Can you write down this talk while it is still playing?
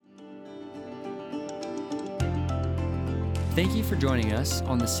Thank you for joining us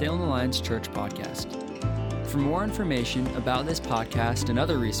on the Salem Alliance Church podcast. For more information about this podcast and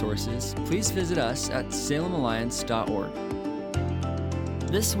other resources, please visit us at salemalliance.org.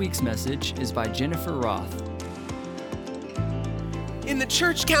 This week's message is by Jennifer Roth. In the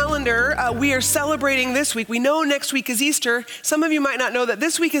church calendar, we are celebrating this week. We know next week is Easter. Some of you might not know that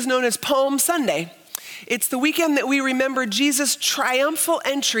this week is known as Palm Sunday. It's the weekend that we remember Jesus' triumphal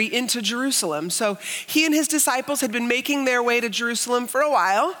entry into Jerusalem. So he and his disciples had been making their way to Jerusalem for a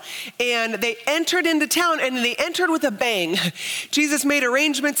while, and they entered into town, and they entered with a bang. Jesus made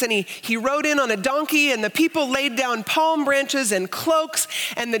arrangements, and he rode in on a donkey, and the people laid down palm branches and cloaks,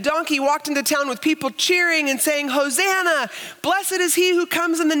 and the donkey walked into town with people cheering and saying, "Hosanna, blessed is he who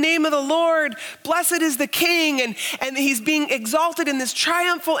comes in the name of the Lord, blessed is the King," and he's being exalted in this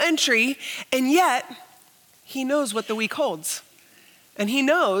triumphal entry, and yet he knows what the week holds. And he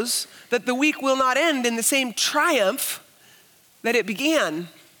knows that the week will not end in the same triumph that it began,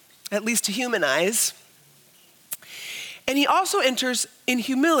 at least to human eyes. And he also enters in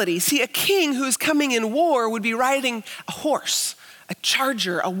humility. See, a king who is coming in war would be riding a horse, a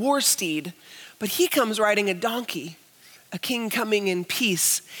charger, a war steed, but he comes riding a donkey, a king coming in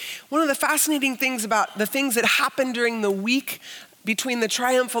peace. One of the fascinating things about the things that happened during the week between the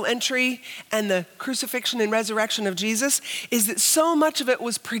triumphal entry and the crucifixion and resurrection of Jesus is that so much of it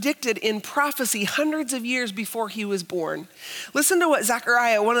was predicted in prophecy hundreds of years before he was born. Listen to what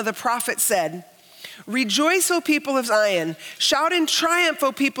Zechariah, one of the prophets, said. "Rejoice, O people of Zion. Shout in triumph,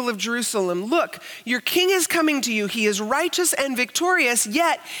 O people of Jerusalem. Look, your king is coming to you. He is righteous and victorious,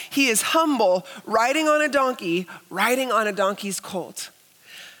 yet he is humble, riding on a donkey's colt."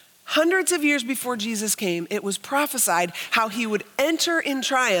 Hundreds of years before Jesus came, it was prophesied how he would enter in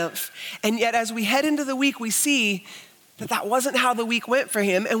triumph. And yet as we head into the week, we see that that wasn't how the week went for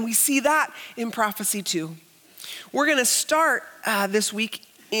him. And we see that in prophecy too. We're going to start this week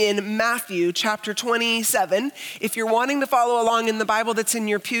in Matthew chapter 27. If you're wanting to follow along in the Bible that's in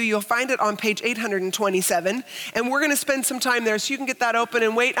your pew, you'll find it on page 827. And we're going to spend some time there so you can get that open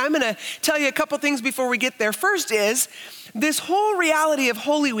and wait. I'm going to tell you a couple things before we get there. First is, this whole reality of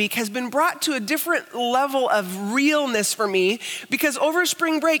Holy Week has been brought to a different level of realness for me because over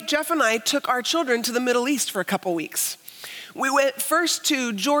spring break, Jeff and I took our children to the Middle East for a couple weeks. We went first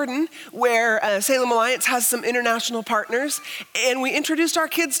to Jordan, where Salem Alliance has some international partners, and we introduced our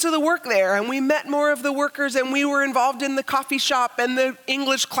kids to the work there, and we met more of the workers, and we were involved in the coffee shop and the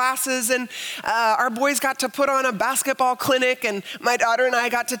English classes, and our boys got to put on a basketball clinic, and my daughter and I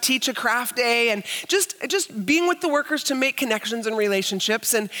got to teach a craft day, and just being with the workers to make connections and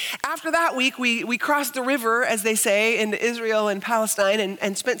relationships. And after that week, we crossed the river, as they say, into Israel and Palestine,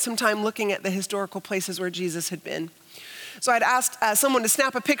 and spent some time looking at the historical places where Jesus had been. So I'd asked someone to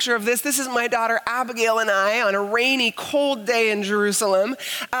snap a picture of this. This is my daughter Abigail and I on a rainy, cold day in Jerusalem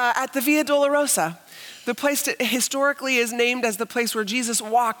at the Via Dolorosa, the place that historically is named as the place where Jesus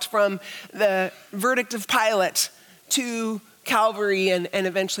walked from the verdict of Pilate to Calvary and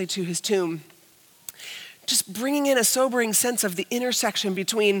eventually to his tomb. Just bringing in a sobering sense of the intersection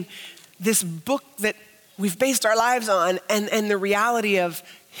between this book that we've based our lives on and the reality of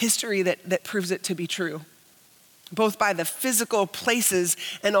history that proves it to be true, both by the physical places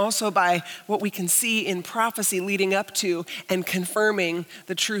and also by what we can see in prophecy leading up to and confirming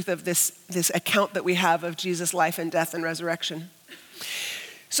the truth of this account that we have of Jesus' life and death and resurrection.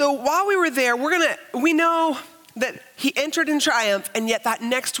 So while we were there, we know that he entered in triumph, and yet that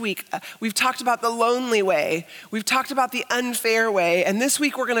next week, we've talked about the lonely way, we've talked about the unfair way, and this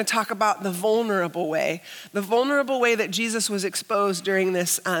week we're going to talk about the vulnerable way that Jesus was exposed during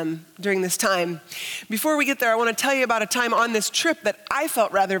this time. Before we get there, I want to tell you about a time on this trip that I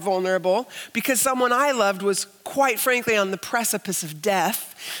felt rather vulnerable because someone I loved was quite frankly on the precipice of death.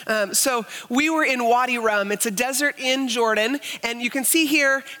 So we were in Wadi Rum. It's a desert in Jordan, and you can see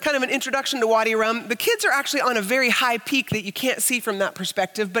here kind of an introduction to Wadi Rum. The kids are actually on a very high peak that you can't see from that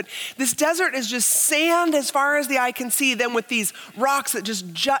perspective, but this desert is just sand as far as the eye can see, then with these rocks that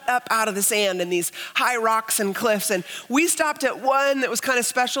just jut up out of the sand and these high rocks and cliffs. And we stopped at one that was kind of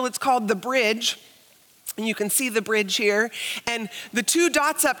special. It's called The Bridge. And you can see the bridge here. And the 2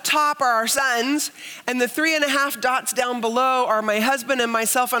 dots up top are our sons, and the 3.5 dots down below are my husband and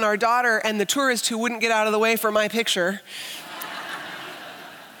myself and our daughter and the tourist who wouldn't get out of the way for my picture.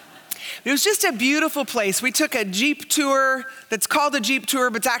 It was just a beautiful place. We took a Jeep tour that's called a Jeep tour,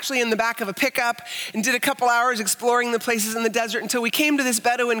 but it's actually in the back of a pickup, and did a couple hours exploring the places in the desert until we came to this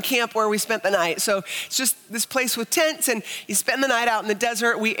Bedouin camp where we spent the night. So it's just this place with tents, and you spend the night out in the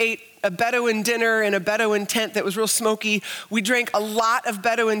desert. We ate a Bedouin dinner in a Bedouin tent that was real smoky. We drank a lot of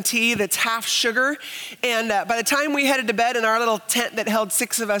Bedouin tea that's half sugar. And by the time we headed to bed in our little tent that held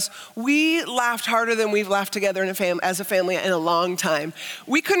 6 of us, we laughed harder than we've laughed together as a family in a long time.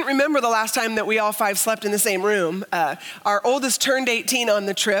 We couldn't remember the last time that we all 5 slept in the same room. Our oldest turned 18 on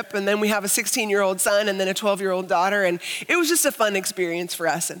the trip, and then we have a 16-year-old son and then a 12-year-old daughter. And it was just a fun experience for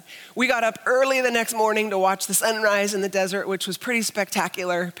us. And we got up early the next morning to watch the sunrise in the desert, which was pretty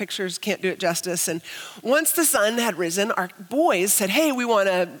spectacular. Pictures can't do it justice. And once the sun had risen, our boys said, hey, we want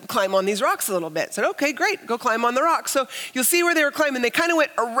to climb on these rocks a little bit. I said, okay, great, go climb on the rocks. So you'll see where they were climbing. They kind of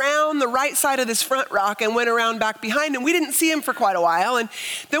went around the right side of this front rock and went around back behind, and we didn't see them for quite a while. And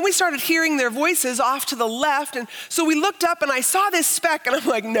then we started hearing their voices off to the left. And so we looked up and I saw this speck and I'm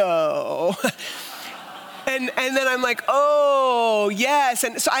like, no. And then I'm like, oh, yes.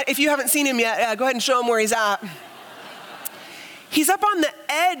 And so if you haven't seen him yet, go ahead and show him where he's at. He's up on the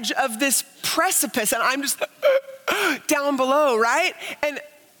edge of this precipice, and I'm just down below, right? And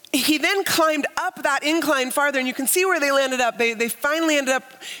he then climbed up that incline farther, and you can see where they landed up. They finally ended up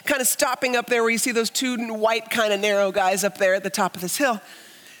kind of stopping up there where you see those 2 white kind of narrow guys up there at the top of this hill.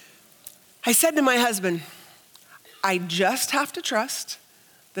 I said to my husband, I just have to trust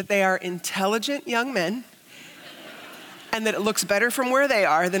that they are intelligent young men and that it looks better from where they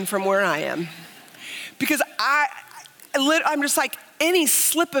are than from where I am. Because I'm just like, any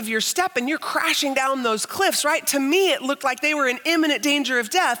slip of your step and you're crashing down those cliffs, right? To me, it looked like they were in imminent danger of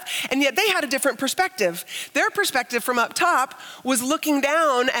death, and yet they had a different perspective. Their perspective from up top was looking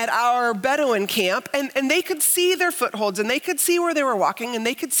down at our Bedouin camp, and they could see their footholds, and they could see where they were walking, and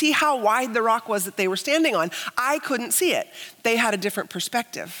they could see how wide the rock was that they were standing on. I couldn't see it. They had a different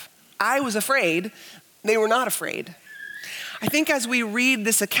perspective. I was afraid. They were not afraid. I think as we read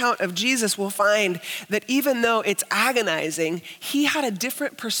this account of Jesus, we'll find that even though it's agonizing, he had a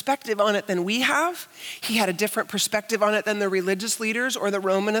different perspective on it than we have. He had a different perspective on it than the religious leaders or the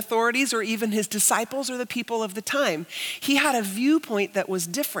Roman authorities or even his disciples or the people of the time. He had a viewpoint that was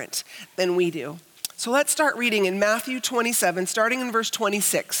different than we do. So let's start reading in Matthew 27, starting in verse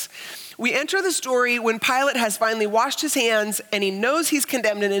 26. We enter the story when Pilate has finally washed his hands, and he knows he's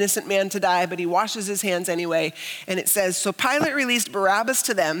condemned an innocent man to die, but he washes his hands anyway. And it says, so Pilate released Barabbas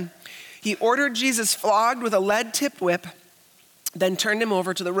to them. He ordered Jesus flogged with a lead-tipped whip, then turned him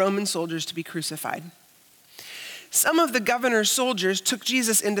over to the Roman soldiers to be crucified. Some of the governor's soldiers took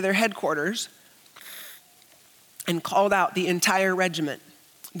Jesus into their headquarters and called out the entire regiment.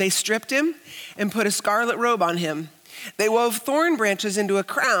 They stripped him and put a scarlet robe on him. They wove thorn branches into a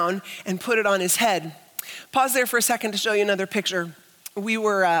crown and put it on his head. Pause there for a second to show you another picture. We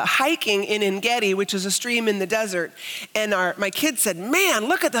were hiking in En-Gedi, which is a stream in the desert, and my kids said, man,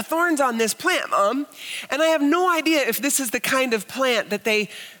 look at the thorns on this plant, Mom. And I have no idea if this is the kind of plant that they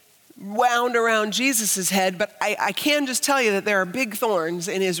wound around Jesus' head, but I can just tell you that there are big thorns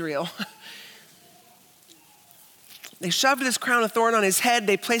in Israel. They shoved this crown of thorn on his head.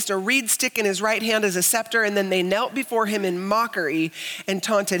 They placed a reed stick in his right hand as a scepter, and then they knelt before him in mockery and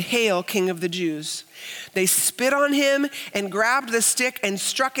taunted, "Hail, King of the Jews." They spit on him and grabbed the stick and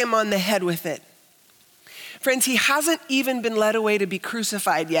struck him on the head with it. Friends, he hasn't even been led away to be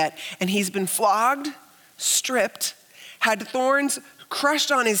crucified yet, and he's been flogged, stripped, had thorns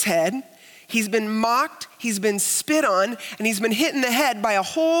crushed on his head. He's been mocked, he's been spit on, and he's been hit in the head by a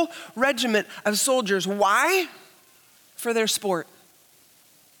whole regiment of soldiers. Why? For their sport,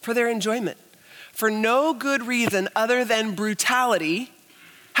 for their enjoyment, for no good reason other than brutality,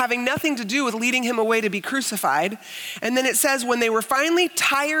 having nothing to do with leading him away to be crucified. And then it says, when they were finally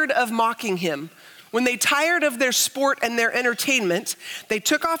tired of mocking him, when they tired of their sport and their entertainment, they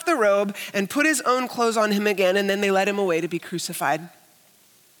took off the robe and put his own clothes on him again, and then they led him away to be crucified.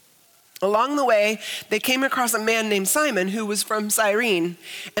 Along the way, they came across a man named Simon who was from Cyrene,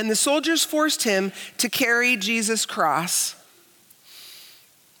 and the soldiers forced him to carry Jesus' cross.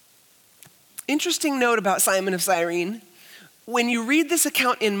 Interesting note about Simon of Cyrene. When you read this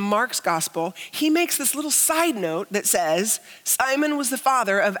account in Mark's gospel, he makes this little side note that says, Simon was the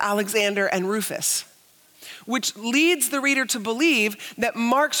father of Alexander and Rufus, which leads the reader to believe that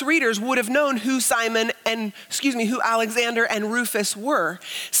Mark's readers would have known who who Alexander and Rufus were.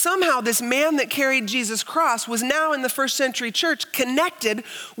 Somehow this man that carried Jesus' cross was now in the first century church connected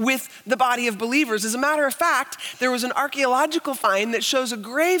with the body of believers. As a matter of fact, there was an archaeological find that shows a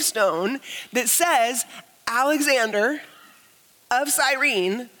gravestone that says Alexander of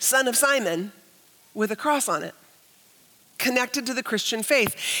Cyrene, son of Simon, with a cross on it, connected to the Christian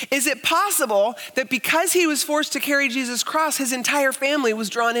faith. Is it possible that because he was forced to carry Jesus' cross, his entire family was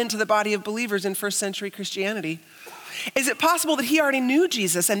drawn into the body of believers in first century Christianity? Is it possible that he already knew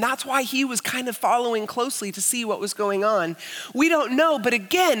Jesus and that's why he was kind of following closely to see what was going on? We don't know, but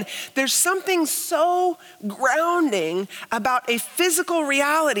again, there's something so grounding about a physical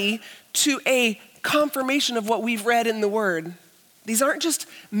reality to a confirmation of what we've read in the Word. These aren't just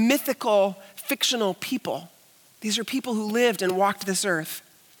mythical, fictional people. These are people who lived and walked this earth.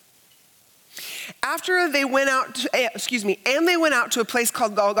 After they went out to a place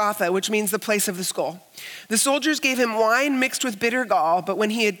called Golgotha, which means the place of the skull. The soldiers gave him wine mixed with bitter gall, but when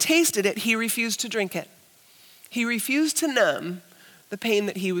he had tasted it, he refused to drink it. He refused to numb the pain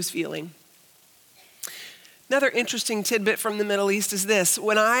that he was feeling. Another interesting tidbit from the Middle East is this.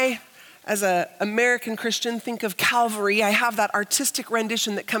 When I, as an American Christian, think of Calvary, I have that artistic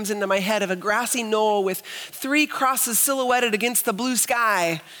rendition that comes into my head of a grassy knoll with 3 crosses silhouetted against the blue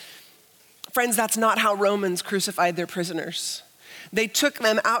sky. Friends, that's not how Romans crucified their prisoners. They took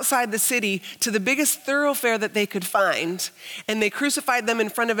them outside the city to the biggest thoroughfare that they could find, and they crucified them in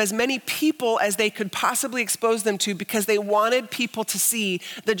front of as many people as they could possibly expose them to because they wanted people to see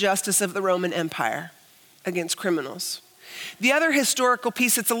the justice of the Roman Empire against criminals. The other historical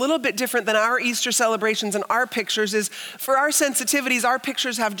piece that's a little bit different than our Easter celebrations and our pictures is, for our sensitivities, our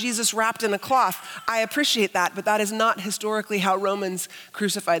pictures have Jesus wrapped in a cloth. I appreciate that, but that is not historically how Romans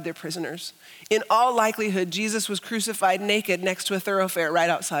crucified their prisoners. In all likelihood, Jesus was crucified naked next to a thoroughfare right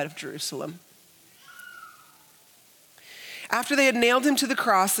outside of Jerusalem. After they had nailed him to the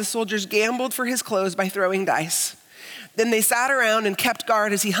cross, the soldiers gambled for his clothes by throwing dice. Then they sat around and kept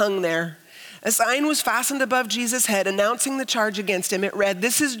guard as he hung there. A sign was fastened above Jesus' head announcing the charge against him. It read,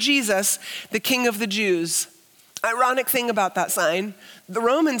 "This is Jesus, the King of the Jews." Ironic thing about that sign, the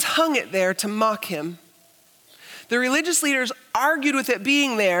Romans hung it there to mock him. The religious leaders argued with it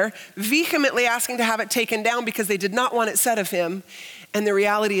being there, vehemently asking to have it taken down because they did not want it said of him. And the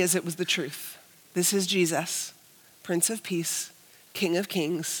reality is it was the truth. This is Jesus, Prince of Peace, King of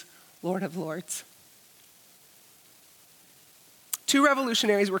Kings, Lord of Lords. 2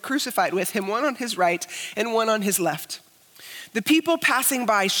 revolutionaries were crucified with him, one on his right and one on his left. The people passing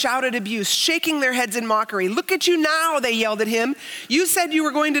by shouted abuse, shaking their heads in mockery. "Look at you now," they yelled at him. "You said you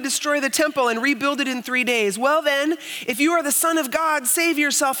were going to destroy the temple and rebuild it in 3 days. Well then, if you are the Son of God, save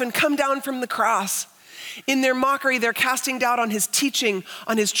yourself and come down from the cross." In their mockery, they're casting doubt on his teaching,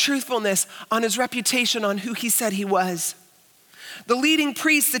 on his truthfulness, on his reputation, on who he said he was. The leading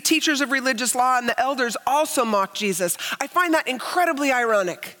priests, the teachers of religious law, and the elders also mocked Jesus. I find that incredibly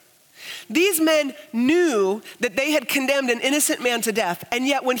ironic. These men knew that they had condemned an innocent man to death, and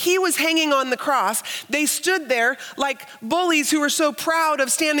yet when he was hanging on the cross, they stood there like bullies who were so proud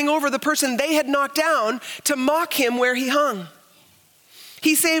of standing over the person they had knocked down to mock him where he hung.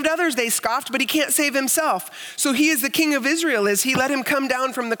 He saved others, they scoffed, but he can't save himself. So he is the King of Israel, is he? Let him come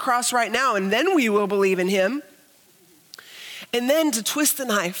down from the cross right now, and then we will believe in him. And then to twist the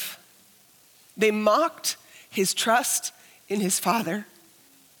knife, they mocked his trust in his Father.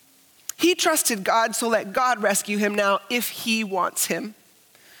 He trusted God, so let God rescue him now if he wants him.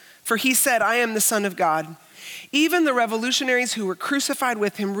 For he said, "I am the Son of God." Even the revolutionaries who were crucified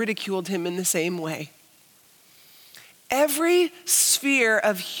with him ridiculed him in the same way. Every sphere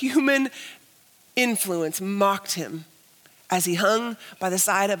of human influence mocked him as he hung by the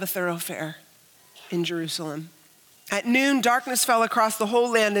side of a thoroughfare in Jerusalem. At noon, darkness fell across the whole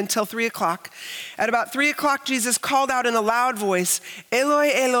land until 3 o'clock. At about 3 o'clock, Jesus called out in a loud voice,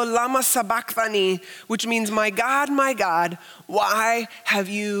 "Eloi, Eloi, lama sabachthani," which means, my God, why have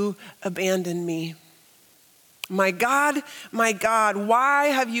you abandoned me?" My God, why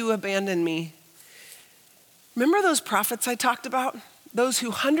have you abandoned me? Remember those prophets I talked about? Those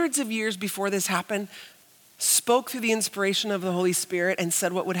who hundreds of years before this happened spoke through the inspiration of the Holy Spirit and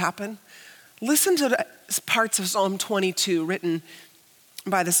said what would happen? Listen to the parts of Psalm 22 written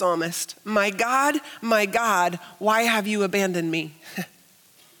by the psalmist. My God, why have you abandoned me?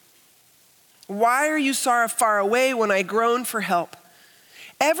 Why are you so far away when I groan for help?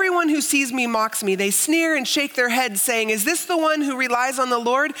 Everyone who sees me mocks me. They sneer and shake their heads, saying, "Is this the one who relies on the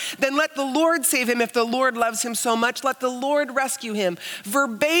Lord? Then let the Lord save him. If the Lord loves him so much, let the Lord rescue him."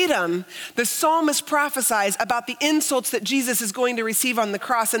 Verbatim, the psalmist prophesies about the insults that Jesus is going to receive on the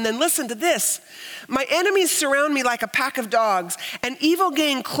cross. And then listen to this. "My enemies surround me like a pack of dogs. An evil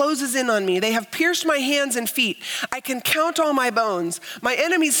gang closes in on me. They have pierced my hands and feet. I can count all my bones. My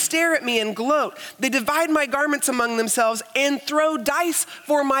enemies stare at me and gloat. They divide my garments among themselves and throw dice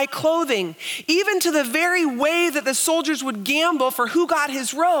for my clothing." Even to the very way that the soldiers would gamble for who got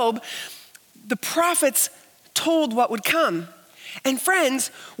his robe, the prophets told what would come. And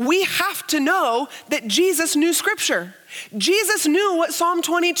friends, we have to know that Jesus knew Scripture. Jesus knew what Psalm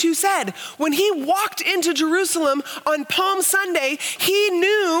 22 said. When he walked into Jerusalem on Palm Sunday, he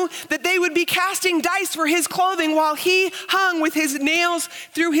knew that they would be casting dice for his clothing while he hung with his nails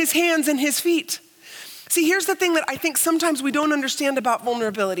through his hands and his feet. See, here's the thing that I think sometimes we don't understand about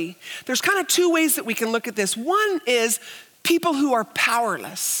vulnerability. There's kind of two ways that we can look at this. One is people who are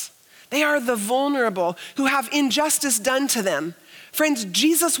powerless. They are the vulnerable who have injustice done to them. Friends,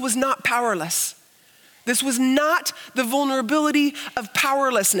 Jesus was not powerless. This was not the vulnerability of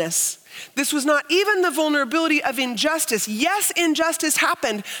powerlessness. This was not even the vulnerability of injustice. Yes, injustice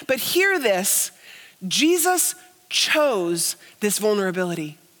happened, but hear this. Jesus chose this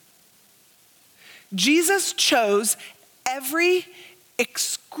vulnerability. Jesus chose every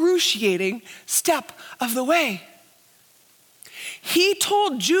excruciating step of the way. He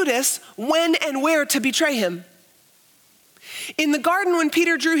told Judas when and where to betray him. In the garden, when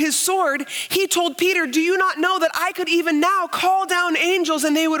Peter drew his sword, he told Peter, do you not know that I could even now call down angels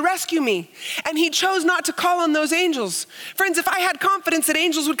and they would rescue me? And he chose not to call on those angels. Friends, if I had confidence that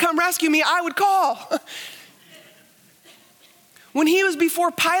angels would come rescue me, I would call. When he was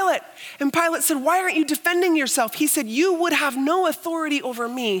before Pilate, and Pilate said, why aren't you defending yourself? He said, you would have no authority over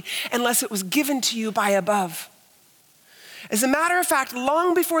me unless it was given to you by above. As a matter of fact,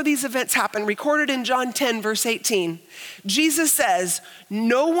 long before these events happened, recorded in John 10, verse 18, Jesus says,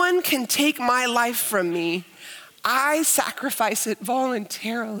 no one can take my life from me. I sacrifice it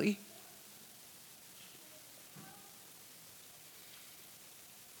voluntarily.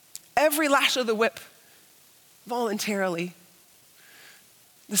 Every lash of the whip, voluntarily.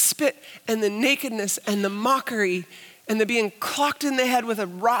 The spit and the nakedness and the mockery and the being clocked in the head with a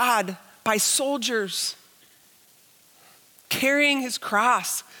rod by soldiers, carrying his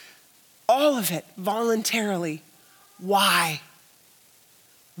cross, all of it voluntarily. Why?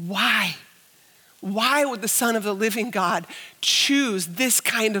 Why? Why would the Son of the living God choose this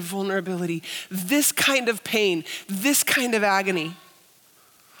kind of vulnerability, this kind of pain, this kind of agony?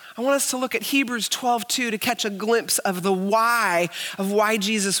 I want us to look at Hebrews 12:2 to catch a glimpse of the why of why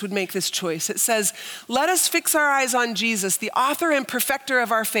Jesus would make this choice. It says, let us fix our eyes on Jesus, the author and perfecter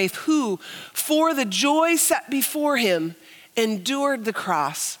of our faith, who, for the joy set before him, endured the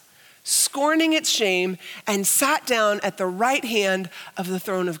cross, scorning its shame, and sat down at the right hand of the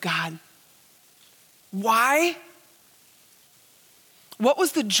throne of God. Why? What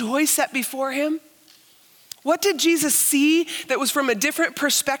was the joy set before him? What did Jesus see that was from a different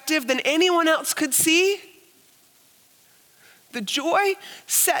perspective than anyone else could see? The joy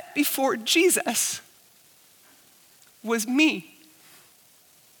set before Jesus was me,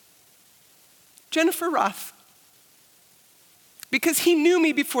 Jennifer Roth, because he knew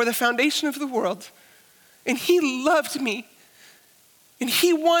me before the foundation of the world, and he loved me, and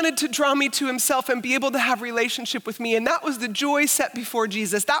he wanted to draw me to himself and be able to have relationship with me, and that was the joy set before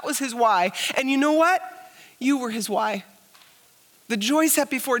Jesus. That was his why. And you know what? You were his why. The joy set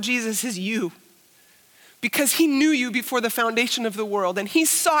before Jesus is you, because he knew you before the foundation of the world, and he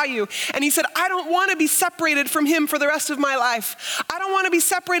saw you, and he said, I don't want to be separated from him for the rest of my life. I don't want to be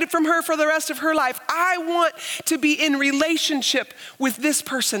separated from her for the rest of her life. I want to be in relationship with this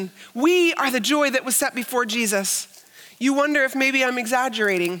person. We are the joy that was set before Jesus. You wonder if maybe I'm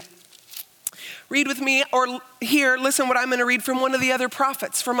exaggerating. Read with me, or here, listen what I'm going to read from one of the other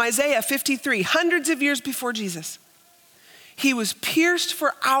prophets, from Isaiah 53, hundreds of years before Jesus. He was pierced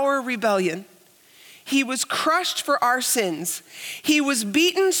for our rebellion. He was crushed for our sins. He was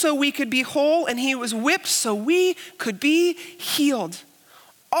beaten so we could be whole, and he was whipped so we could be healed.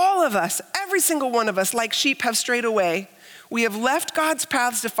 All of us, every single one of us, like sheep have strayed away. We have left God's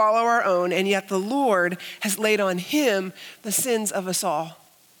paths to follow our own, and yet the Lord has laid on him the sins of us all.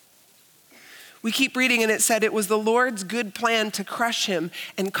 We keep reading, and it said it was the Lord's good plan to crush him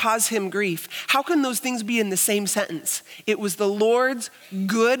and cause him grief. How can those things be in the same sentence? It was the Lord's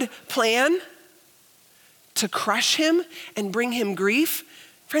good plan to crush him and bring him grief.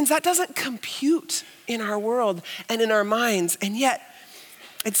 Friends, that doesn't compute in our world and in our minds. And yet,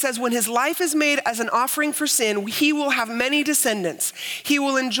 it says, when his life is made as an offering for sin, he will have many descendants. He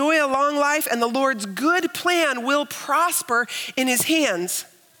will enjoy a long life, and the Lord's good plan will prosper in his hands.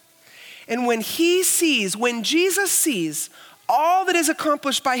 And when Jesus sees all that is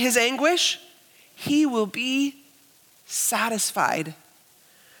accomplished by his anguish, he will be satisfied.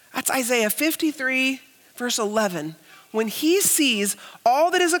 That's Isaiah 53, verse 11. When he sees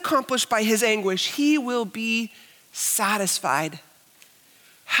all that is accomplished by his anguish, he will be satisfied.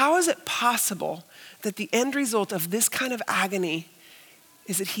 How is it possible that the end result of this kind of agony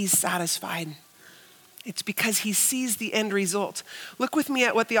is that he's satisfied? It's because he sees the end result. Look with me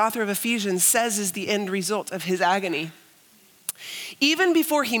at what the author of Ephesians says is the end result of his agony. Even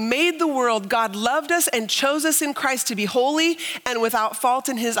before he made the world, God loved us and chose us in Christ to be holy and without fault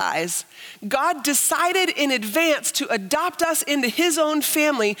in his eyes. God decided in advance to adopt us into his own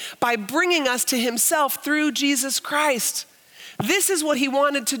family by bringing us to himself through Jesus Christ. This is what he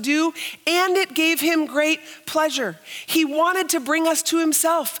wanted to do, and it gave him great pleasure. He wanted to bring us to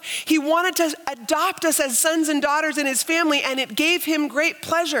himself. He wanted to adopt us as sons and daughters in his family, and it gave him great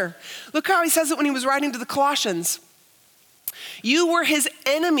pleasure. Look how he says it when he was writing to the Colossians. You were his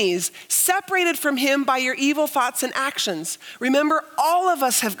enemies, separated from him by your evil thoughts and actions. Remember, all of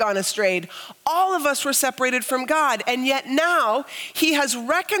us have gone astray. All of us were separated from God, and yet now he has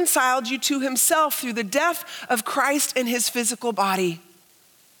reconciled you to himself through the death of Christ in his physical body.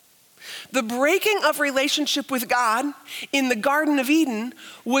 The breaking of relationship with God in the Garden of Eden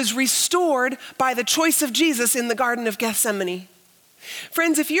was restored by the choice of Jesus in the Garden of Gethsemane.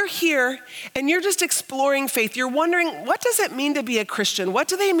 Friends, if you're here and you're just exploring faith, you're wondering, what does it mean to be a Christian? What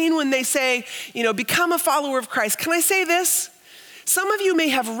do they mean when they say, become a follower of Christ? Can I say this? Some of you may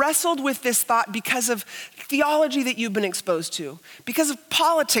have wrestled with this thought because of theology that you've been exposed to, because of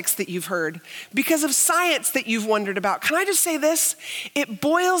politics that you've heard, because of science that you've wondered about. Can I just say this? It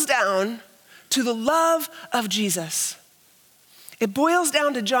boils down to the love of Jesus. It boils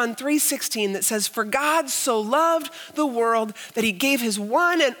down to John 3:16 that says, for God so loved the world that he gave his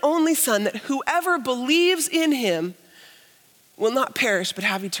one and only son, that whoever believes in him will not perish but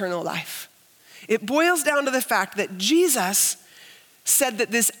have eternal life. It boils down to the fact that Jesus said that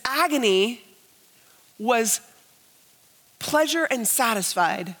this agony was pleasure and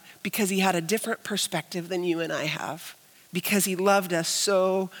satisfied because he had a different perspective than you and I have, because he loved us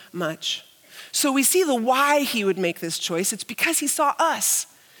so much. So we see the why he would make this choice. It's because he saw us.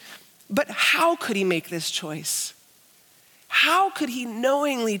 But how could he make this choice? How could he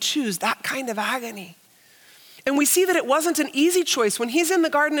knowingly choose that kind of agony? And we see that it wasn't an easy choice. When he's in the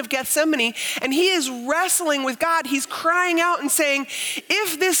Garden of Gethsemane and he is wrestling with God, he's crying out and saying,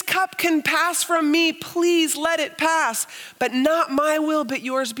 if this cup can pass from me, please let it pass. But not my will, but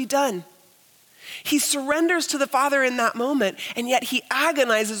yours be done. He surrenders to the Father in that moment, and yet he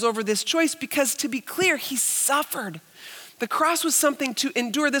agonizes over this choice because, to be clear, he suffered. The cross was something to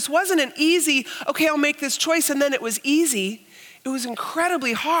endure. This wasn't an easy, okay, I'll make this choice, and then it was easy. It was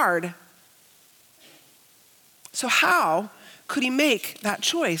incredibly hard. So how could he make that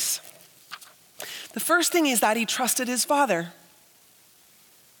choice? The first thing is that he trusted his Father.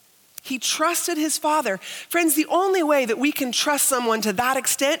 He trusted his Father. Friends, the only way that we can trust someone to that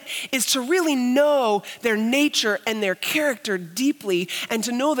extent is to really know their nature and their character deeply, and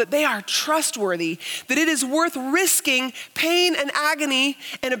to know that they are trustworthy, that it is worth risking pain and agony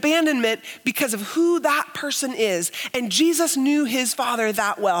and abandonment because of who that person is. And Jesus knew his Father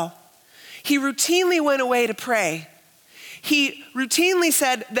that well. He routinely went away to pray. He routinely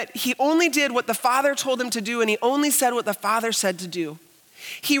said that he only did what the Father told him to do, and he only said what the Father said to do.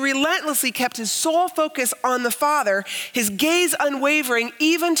 He relentlessly kept his sole focus on the Father, his gaze unwavering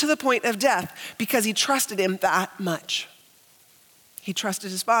even to the point of death, because he trusted him that much. He trusted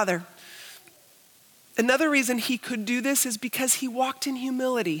his Father. Another reason he could do this is because he walked in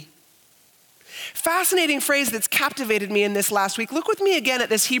humility. Fascinating phrase that's captivated me in this last week. Look with me again at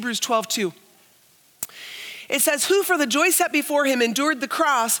this Hebrews 12:2. It says, who for the joy set before him endured the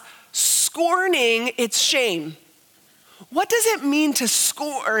cross, scorning its shame. What does it mean to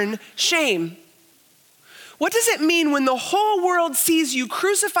scorn shame? What does it mean when the whole world sees you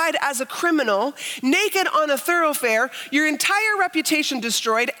crucified as a criminal, naked on a thoroughfare, your entire reputation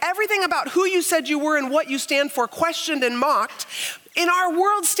destroyed, everything about who you said you were and what you stand for questioned and mocked? In our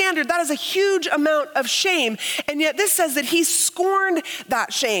world standard, that is a huge amount of shame. And yet this says that he scorned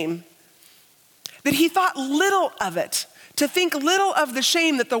that shame, that he thought little of it, to think little of the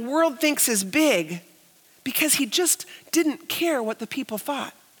shame that the world thinks is big, because he just didn't care what the people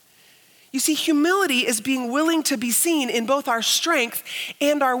thought. You see, humility is being willing to be seen in both our strength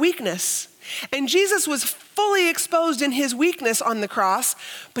and our weakness. And Jesus was fully exposed in his weakness on the cross,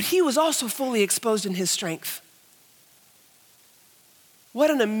 but he was also fully exposed in his strength. What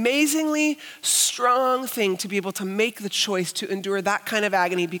an amazingly strong thing to be able to make the choice to endure that kind of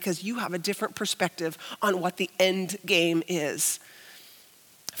agony because you have a different perspective on what the end game is.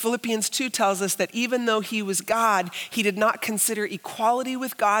 Philippians 2 tells us that even though he was God, he did not consider equality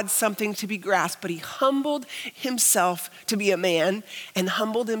with God something to be grasped, but he humbled himself to be a man and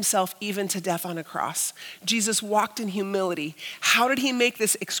humbled himself even to death on a cross. Jesus walked in humility. How did he make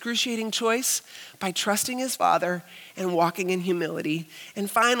this excruciating choice? By trusting his Father and walking in humility. And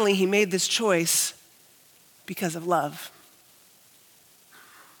finally, he made this choice because of love.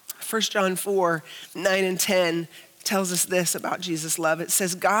 1 John 4, 9 and 10 tells us this about Jesus' love. It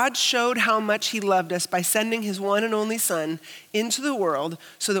says, God showed how much he loved us by sending his one and only Son into the world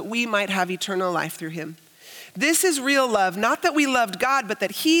so that we might have eternal life through him. This is real love, not that we loved God, but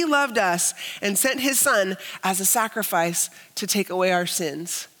that he loved us and sent his Son as a sacrifice to take away our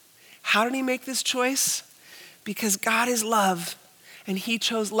sins. How did he make this choice? Because God is love, and he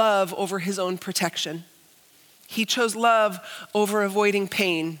chose love over his own protection. He chose love over avoiding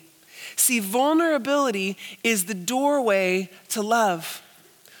pain. See, vulnerability is the doorway to love.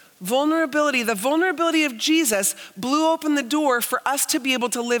 Vulnerability, the vulnerability of Jesus blew open the door for us to be able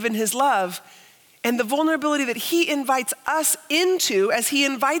to live in his love. And the vulnerability that he invites us into, as he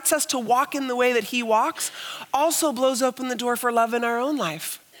invites us to walk in the way that he walks, also blows open the door for love in our own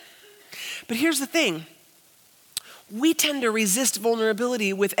life. But here's the thing. We tend to resist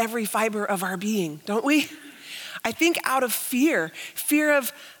vulnerability with every fiber of our being, don't we? I think out of fear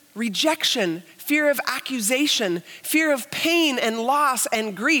of rejection, fear of accusation, fear of pain and loss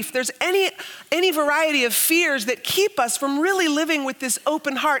and grief. There's any variety of fears that keep us from really living with this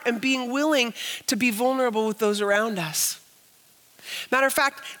open heart and being willing to be vulnerable with those around us. Matter of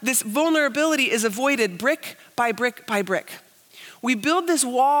fact, this vulnerability is avoided brick by brick by brick. We build this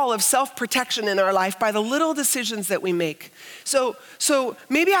wall of self-protection in our life by the little decisions that we make. So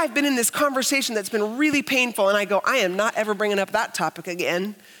maybe I've been in this conversation that's been really painful and I go, I am not ever bringing up that topic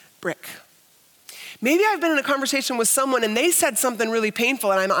again. Brick. Maybe I've been in a conversation with someone and they said something really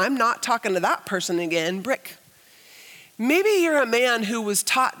painful and I'm not talking to that person again. Brick. Maybe you're a man who was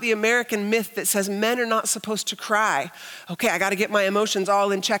taught the American myth that says men are not supposed to cry. Okay, I got to get my emotions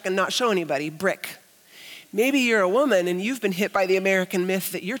all in check and not show anybody. Brick. Maybe you're a woman and you've been hit by the American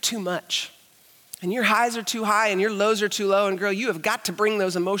myth that you're too much and your highs are too high and your lows are too low, and girl, you have got to bring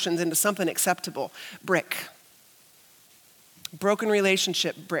those emotions into something acceptable. Brick. Broken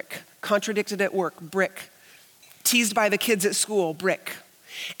relationship, brick. Contradicted at work, brick. Teased by the kids at school, brick.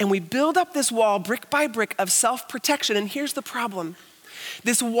 And we build up this wall brick by brick of self-protection, and here's the problem.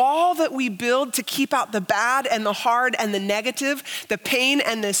 This wall that we build to keep out the bad and the hard and the negative, the pain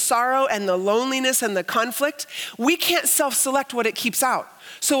and the sorrow and the loneliness and the conflict, we can't self-select what it keeps out.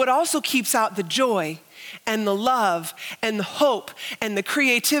 So it also keeps out the joy and the love and the hope and the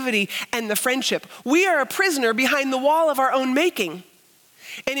creativity and the friendship. We are a prisoner behind the wall of our own making.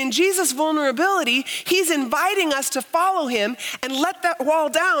 And in Jesus' vulnerability, he's inviting us to follow him and let that wall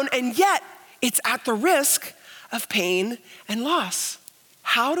down, and yet it's at the risk of pain and loss.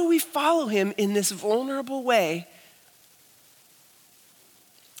 How do we follow him in this vulnerable way?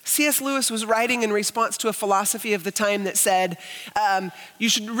 C.S. Lewis was writing in response to a philosophy of the time that said, you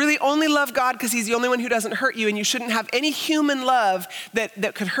should really only love God because he's the only one who doesn't hurt you, and you shouldn't have any human love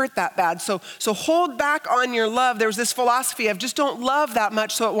that could hurt that bad. So hold back on your love. There was this philosophy of just don't love that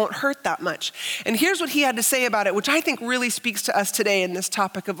much so it won't hurt that much. And here's what he had to say about it, which I think really speaks to us today in this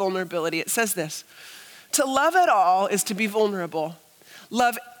topic of vulnerability. It says this: to love at all is to be vulnerable.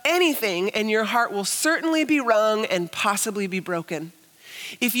 Love anything and your heart will certainly be wrung and possibly be broken.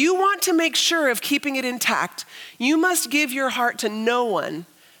 If you want to make sure of keeping it intact, you must give your heart to no one,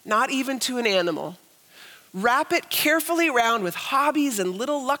 not even to an animal. Wrap it carefully around with hobbies and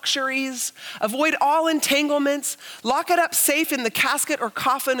little luxuries. Avoid all entanglements. Lock it up safe in the casket or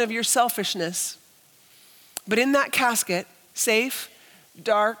coffin of your selfishness. But in that casket, safe,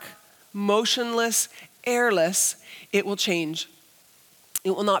 dark, motionless, airless, it will change.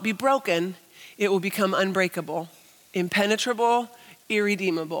 It will not be broken. It will become unbreakable, impenetrable,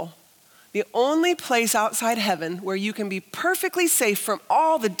 irredeemable. The only place outside heaven where you can be perfectly safe from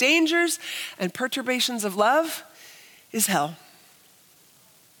all the dangers and perturbations of love is hell.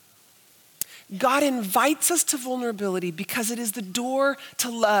 God invites us to vulnerability because it is the door to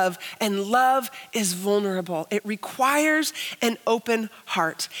love, and love is vulnerable. It requires an open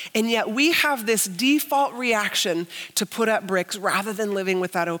heart. And yet we have this default reaction to put up bricks rather than living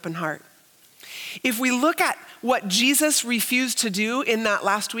with that open heart. If we look at what Jesus refused to do in that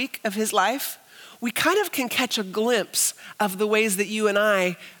last week of his life, we kind of can catch a glimpse of the ways that you and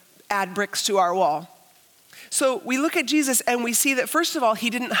I add bricks to our wall. So we look at Jesus and we see that, first of all, he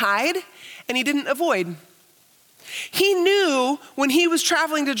didn't hide and he didn't avoid. He knew when he was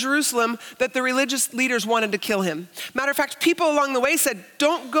traveling to Jerusalem that the religious leaders wanted to kill him. Matter of fact, people along the way said,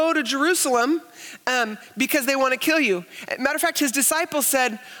 don't go to Jerusalem because they want to kill you. Matter of fact, his disciples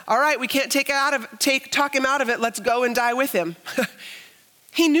said, all right, we can't talk him out of it. Let's go and die with him.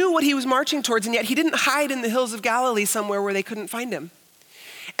 He knew what he was marching towards, and yet he didn't hide in the hills of Galilee somewhere where they couldn't find him.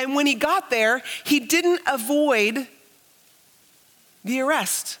 And when he got there, he didn't avoid the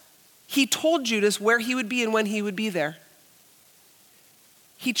arrest. He told Judas where he would be and when he would be there.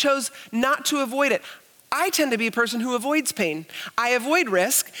 He chose not to avoid it. I tend to be a person who avoids pain. I avoid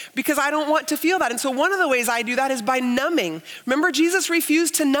risk because I don't want to feel that. And so one of the ways I do that is by numbing. Remember, Jesus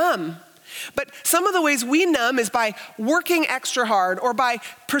refused to numb. But some of the ways we numb is by working extra hard or by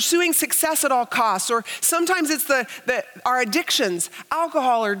pursuing success at all costs. Or sometimes it's our addictions,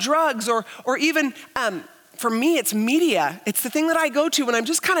 alcohol or drugs, or even, for me, it's media. It's the thing that I go to when I'm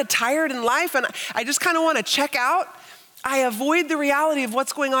just kind of tired in life and I just kind of want to check out. I avoid the reality of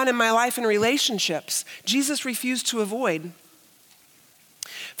what's going on in my life and relationships. Jesus refused to avoid.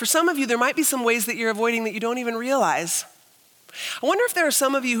 For some of you, there might be some ways that you're avoiding that you don't even realize. I wonder if there are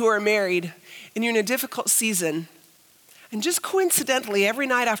some of you who are married and you're in a difficult season, and just coincidentally, every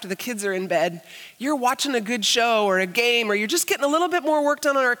night after the kids are in bed, you're watching a good show or a game, or you're just getting a little bit more work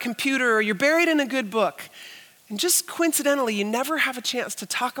done on our computer, or you're buried in a good book. And just coincidentally, you never have a chance to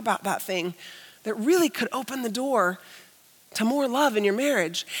talk about that thing that really could open the door to more love in your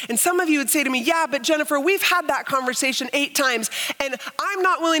marriage. And some of you would say to me, yeah, but Jennifer, we've had that conversation 8 times, and I'm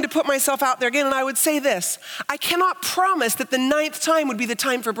not willing to put myself out there again. And I would say this, I cannot promise that the 9th time would be the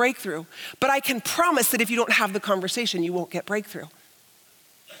time for breakthrough, but I can promise that if you don't have the conversation, you won't get breakthrough.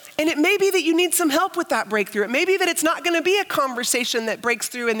 And it may be that you need some help with that breakthrough. It may be that it's not going to be a conversation that breaks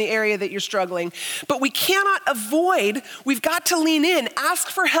through in the area that you're struggling. But we cannot avoid, we've got to lean in, ask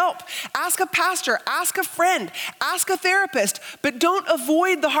for help, ask a pastor, ask a friend, ask a therapist, but don't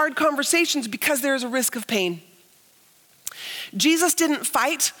avoid the hard conversations because there's a risk of pain. Jesus didn't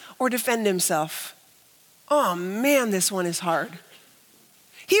fight or defend himself. Oh man, this one is hard.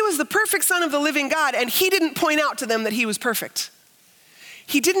 He was the perfect Son of the living God, and he didn't point out to them that he was perfect.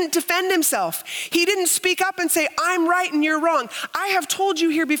 He didn't defend himself. He didn't speak up and say, I'm right and you're wrong. I have told you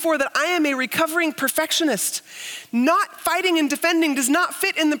here before that I am a recovering perfectionist. Not fighting and defending does not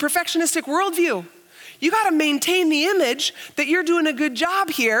fit in the perfectionistic worldview. You got to maintain the image that you're doing a good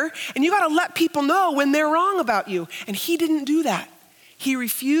job here, and you got to let people know when they're wrong about you. And he didn't do that. He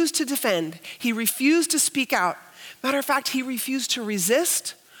refused to defend. He refused to speak out. Matter of fact, he refused to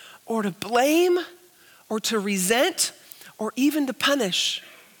resist or to blame or to resent or even to punish.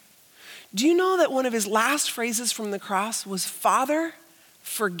 Do you know that one of his last phrases from the cross was, Father,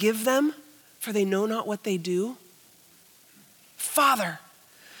 forgive them, for they know not what they do? Father,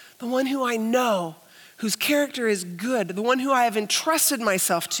 the one who I know, whose character is good, the one who I have entrusted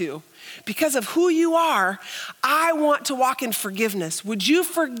myself to, because of who you are, I want to walk in forgiveness. Would you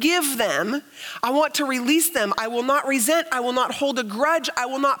forgive them? I want to release them. I will not resent. I will not hold a grudge. I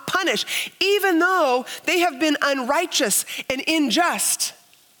will not punish, even though they have been unrighteous and unjust.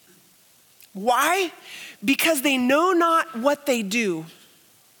 Why? Because they know not what they do.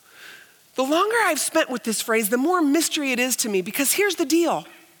 The longer I've spent with this phrase, the more mystery it is to me, because here's the deal.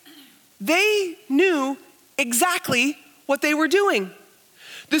 They knew exactly what they were doing.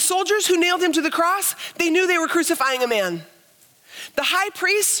 The soldiers who nailed him to the cross, they knew they were crucifying a man. The high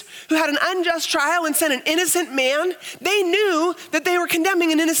priest who had an unjust trial and sent an innocent man, they knew that they were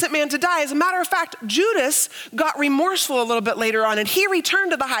condemning an innocent man to die. As a matter of fact, Judas got remorseful a little bit later on, and he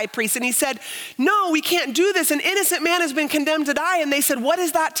returned to the high priest and he said, no, we can't do this. An innocent man has been condemned to die. And they said, what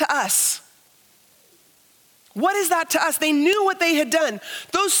is that to us? What is that to us? They knew what they had done.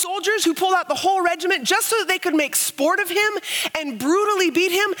 Those soldiers who pulled out the whole regiment just so that they could make sport of him and brutally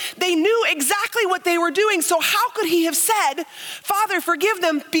beat him, they knew exactly what they were doing. So how could he have said, Father, forgive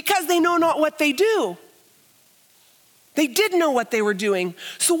them, because they know not what they do? They did know what they were doing.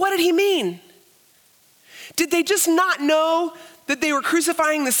 So what did he mean? Did they just not know that they were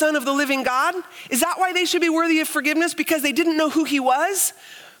crucifying the Son of the living God? Is that why they should be worthy of forgiveness? Because they didn't know who he was?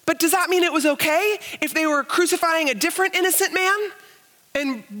 But does that mean it was okay if they were crucifying a different innocent man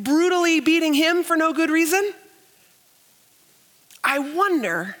and brutally beating him for no good reason? I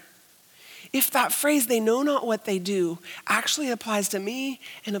wonder if that phrase, they know not what they do, actually applies to me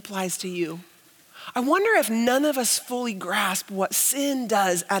and applies to you. I wonder if none of us fully grasp what sin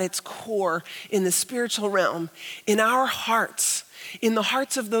does at its core in the spiritual realm, in our hearts, in the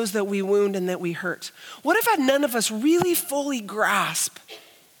hearts of those that we wound and that we hurt. What if none of us really fully grasp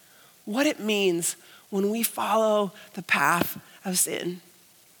what it means when we follow the path of sin?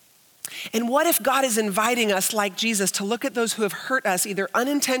 And what if God is inviting us, like Jesus, to look at those who have hurt us either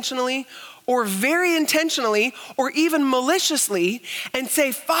unintentionally or very intentionally or even maliciously and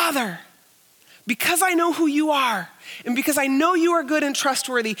say, Father, Because I know who you are, and because I know you are good and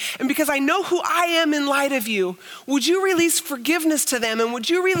trustworthy, and because I know who I am in light of you, would you release forgiveness to them? And would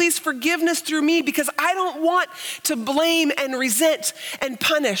you release forgiveness through me? Because I don't want to blame and resent and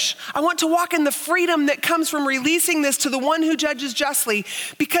punish. I want to walk in the freedom that comes from releasing this to the one who judges justly.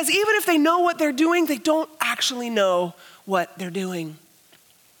 Because even if they know what they're doing, they don't actually know what they're doing.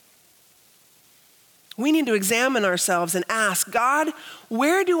 We need to examine ourselves and ask, God,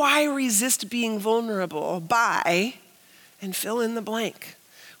 where do I resist being vulnerable by, and fill in the blank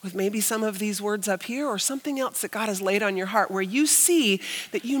with maybe some of these words up here or something else that God has laid on your heart, where you see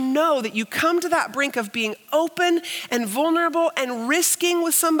that you know that you come to that brink of being open and vulnerable and risking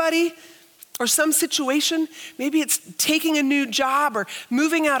with somebody or some situation. Maybe it's taking a new job or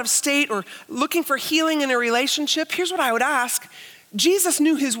moving out of state or looking for healing in a relationship. Here's what I would ask. Jesus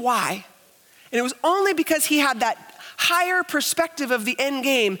knew his why. And it was only because he had that higher perspective of the end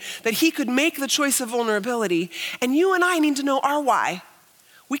game that he could make the choice of vulnerability. And you and I need to know our why.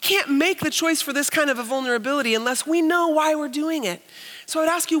 We can't make the choice for this kind of a vulnerability unless we know why we're doing it. So I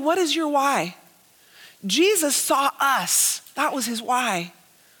would ask you, what is your why? Jesus saw us. That was his why.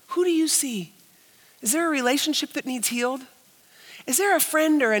 Who do you see? Is there a relationship that needs healed? Is there a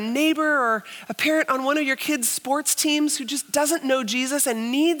friend or a neighbor or a parent on one of your kids' sports teams who just doesn't know Jesus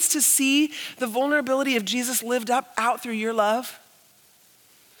and needs to see the vulnerability of Jesus lived out through your love?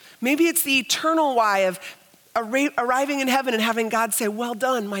 Maybe it's the eternal why of arriving in heaven and having God say, well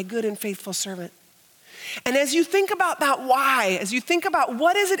done, my good and faithful servant. And as you think about that why, as you think about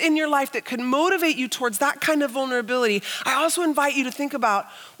what is it in your life that could motivate you towards that kind of vulnerability, I also invite you to think about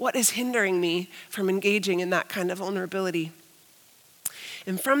what is hindering me from engaging in that kind of vulnerability.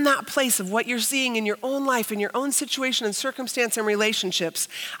 And from that place of what you're seeing in your own life, in your own situation and circumstance and relationships,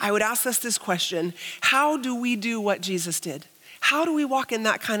 I would ask us this question: how do we do what Jesus did? How do we walk in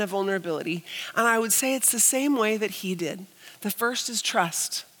that kind of vulnerability? And I would say it's the same way that he did. The first is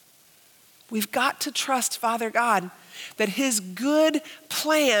trust. We've got to trust Father God that his good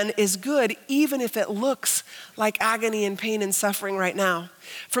plan is good even if it looks like agony and pain and suffering right now.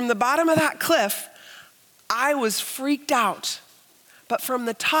 From the bottom of that cliff, I was freaked out. But from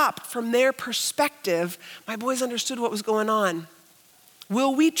the top, from their perspective, my boys understood what was going on.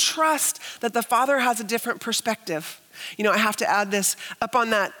 Will we trust that the Father has a different perspective? You know, I have to add this. Up on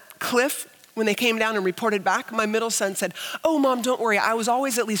that cliff, when they came down and reported back, my middle son said, "Oh, Mom, don't worry. I was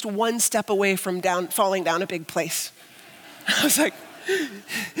always at least one step away from falling down a big place." I was like,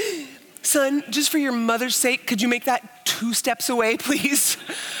 "Son, just for your mother's sake, could you make that 2 steps away, please?"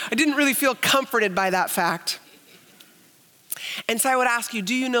 I didn't really feel comforted by that fact. And so I would ask you,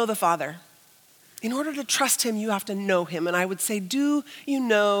 do you know the Father? In order to trust him, you have to know him. And I would say, do you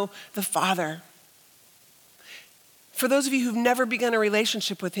know the Father? For those of you who've never begun a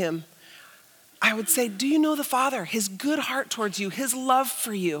relationship with him, I would say, do you know the Father? His good heart towards you, his love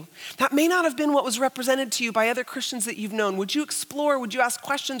for you. That may not have been what was represented to you by other Christians that you've known. Would you explore? Would you ask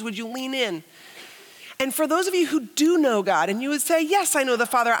questions? Would you lean in? And for those of you who do know God and you would say, yes, I know the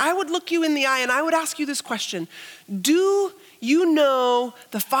Father, I would look you in the eye and I would ask you this question: do you know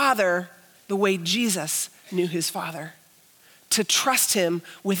the Father the way Jesus knew his Father? To trust him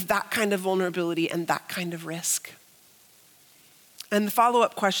with that kind of vulnerability and that kind of risk. And the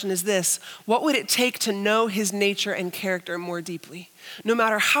follow-up question is this: what would it take to know his nature and character more deeply? No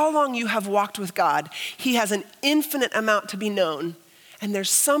matter how long you have walked with God, he has an infinite amount to be known. And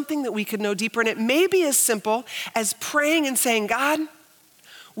there's something that we could know deeper. And it may be as simple as praying and saying, God,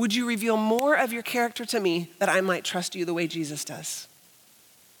 would you reveal more of your character to me that I might trust you the way Jesus does?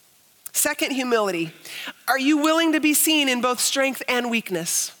 Second, humility. Are you willing to be seen in both strength and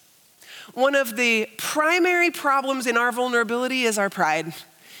weakness? One of the primary problems in our vulnerability is our pride.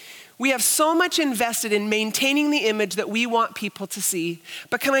 We have so much invested in maintaining the image that we want people to see.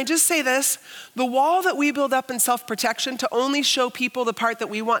 But can I just say this? The wall that we build up in self-protection to only show people the part that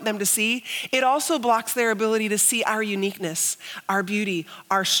we want them to see, it also blocks their ability to see our uniqueness, our beauty,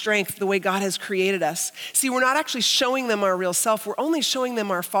 our strength, the way God has created us. See, we're not actually showing them our real self. We're only showing them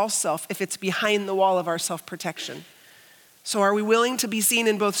our false self if it's behind the wall of our self-protection. So are we willing to be seen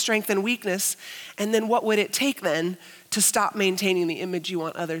in both strength and weakness? And then what would it take then to stop maintaining the image you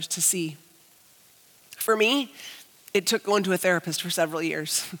want others to see? For me, it took going to a therapist for several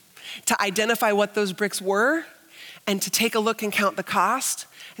years to identify what those bricks were and to take a look and count the cost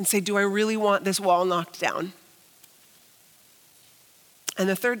and say, do I really want this wall knocked down? And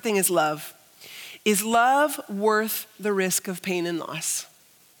the third thing is love. Is love worth the risk of pain and loss?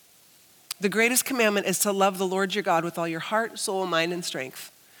 The greatest commandment is to love the Lord your God with all your heart, soul, mind, and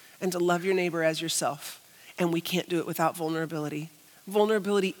strength, and to love your neighbor as yourself. And we can't do it without vulnerability.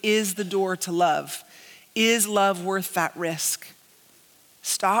 Vulnerability is the door to love. Is love worth that risk?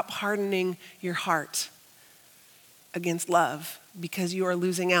 Stop hardening your heart against love because you are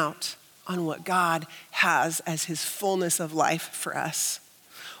losing out on what God has as his fullness of life for us.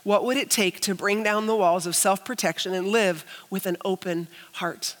 What would it take to bring down the walls of self-protection and live with an open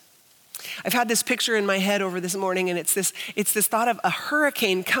heart? I've had this picture in my head over this morning, and it's this thought of a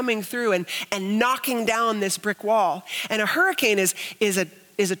hurricane coming through and knocking down this brick wall. And a hurricane is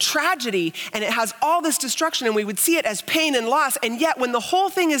a tragedy, and it has all this destruction, and we would see it as pain and loss. And yet when the whole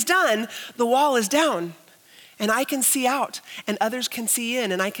thing is done, the wall is down, and I can see out, and others can see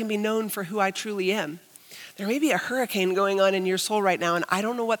in, and I can be known for who I truly am. There may be a hurricane going on in your soul right now, and I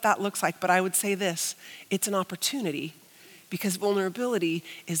don't know what that looks like, but I would say this: it's an opportunity, because vulnerability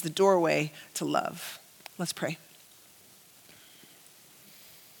is the doorway to love. Let's pray.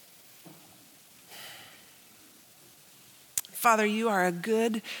 Father, you are a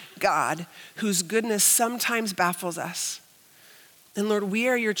good God whose goodness sometimes baffles us. And Lord, we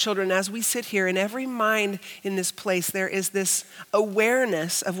are your children. As we sit here, in every mind in this place, there is this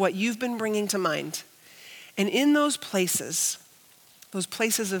awareness of what you've been bringing to mind. And in those places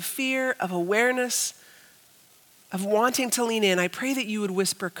of fear, of awareness, of wanting to lean in, I pray that you would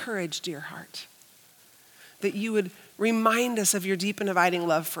whisper courage, dear heart. That you would remind us of your deep and abiding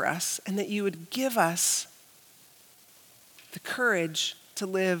love for us, and that you would give us the courage to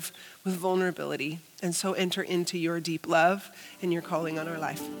live with vulnerability and so enter into your deep love and your calling on our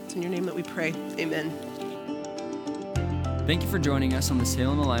life. It's in your name that we pray. Amen. Thank you for joining us on the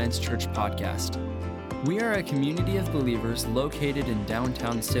Salem Alliance Church podcast. We are a community of believers located in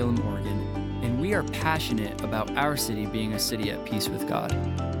downtown Salem, Oregon, and we are passionate about our city being a city at peace with God.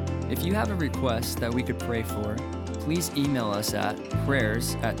 If you have a request that we could pray for, please email us at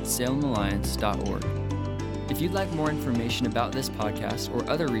prayers@salemalliance.org. If you'd like more information about this podcast or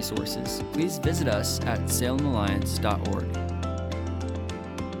other resources, please visit us at salemalliance.org.